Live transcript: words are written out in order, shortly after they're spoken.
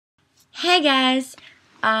Hey guys,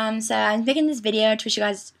 so I'm making this video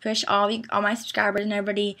to wish all my subscribers and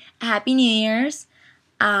everybody a Happy New Year's.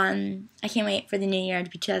 I can't wait for the new year to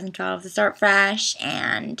be 2012 to start fresh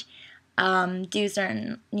and do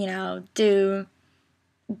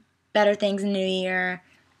better things in the new year.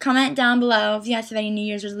 Comment down below if you guys have any New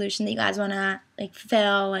Year's resolution that you guys wanna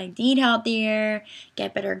fulfill, like to eat healthier,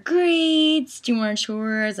 get better grades, do more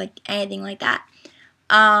chores, anything like that.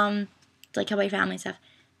 Help your family stuff.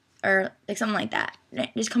 Or something like that.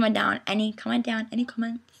 Just comment down any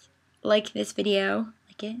comments. Like this video,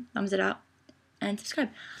 like it, thumbs it up, and subscribe.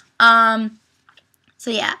 So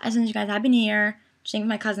yeah, I just wish you guys Happy New Year. Just think of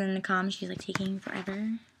my cousin in the comments. She's taking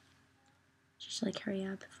forever. Just hurry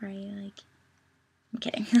up before I'm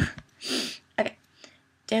kidding. Okay.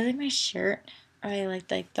 Do I like my shirt? I like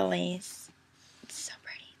the lace. It's so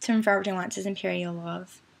pretty. It's from Forever 21. It says Imperial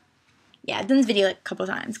Love. Yeah, I've done this video a couple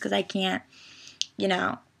times because I can't,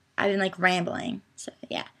 I've been rambling. So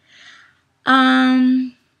yeah.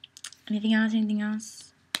 Anything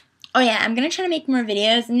else? Oh yeah, I'm gonna try to make more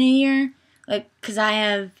videos in the new year. Cause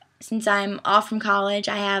since I'm off from college,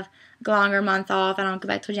 I have a longer month off. I don't go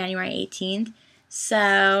back till January 18th.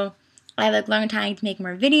 So I have longer time to make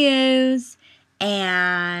more videos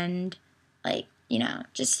and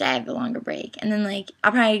just to have a longer break. And then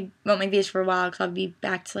I'll probably won't make videos for a while because I'll be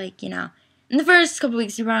back to in the first couple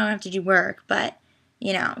weeks you probably don't have to do work, but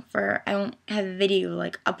I won't have a video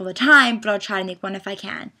up all the time, but I'll try to make one if I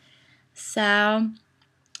can. So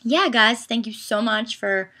yeah, guys, thank you so much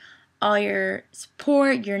for all your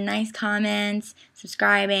support, your nice comments,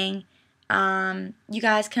 subscribing. You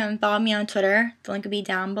guys can follow me on Twitter. The link will be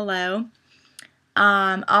down below.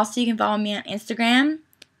 Also, you can follow me on Instagram.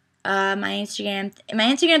 My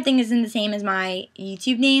Instagram thing isn't the same as my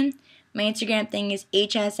YouTube name. My Instagram thing is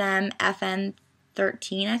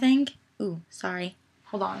HSMFN13, I think. Ooh, sorry.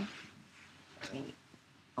 Hold on.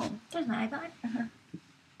 Oh, there's my iPod.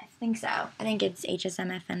 I think so. I think it's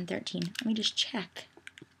HSMFN13. Let me just check.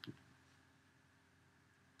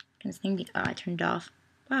 Can this thing be? Oh, I turned it off.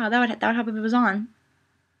 Wow, that would help if it was on.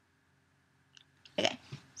 Okay.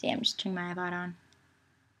 So yeah, I'm just turning my iPod on.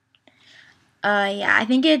 Yeah, I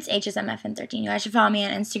think it's HSMFN13. You guys should follow me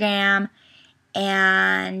on Instagram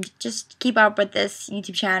and just keep up with this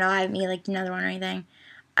YouTube channel. I haven't made another one or anything.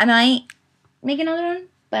 I might make another one,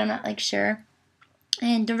 but I'm not sure.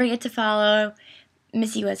 And don't forget to follow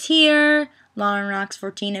Missy Was Here, Lauren Rocks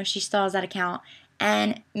 14 if she still has that account.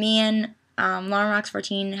 And me and Lauren Rocks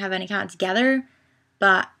 14 have an account together,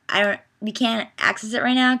 but we can't access it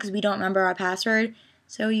right now because we don't remember our password.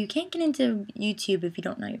 So you can't get into YouTube if you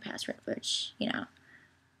don't know your password, which, let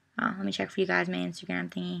me check for you guys my Instagram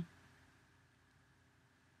thingy.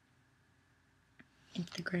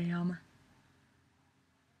 Instagram.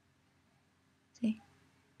 See?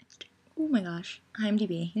 Oh my gosh.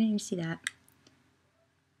 IMDb. You didn't even see that.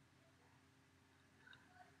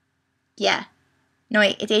 Yeah. No,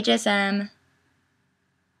 wait. It's HSM.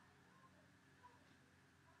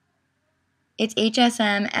 It's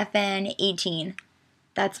HSMFN18.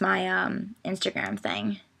 That's my Instagram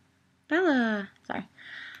thing. Bella. Sorry.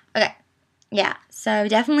 Okay. Yeah. So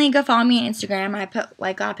definitely go follow me on Instagram. I put a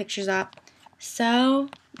lot of pictures up. So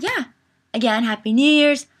yeah. Again, Happy New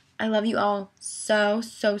Year's. I love you all so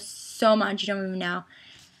much. You don't even know.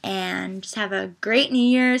 And just have a great New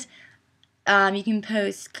Year's. You can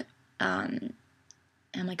post oh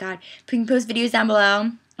my god. You can post videos down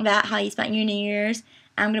below about how you spent your New Year's.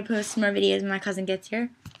 I'm gonna post some more videos when my cousin gets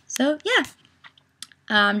here. So yeah.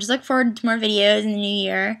 Just look forward to more videos in the new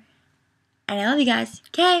year. And I love you guys.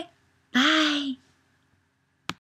 Okay. Bye.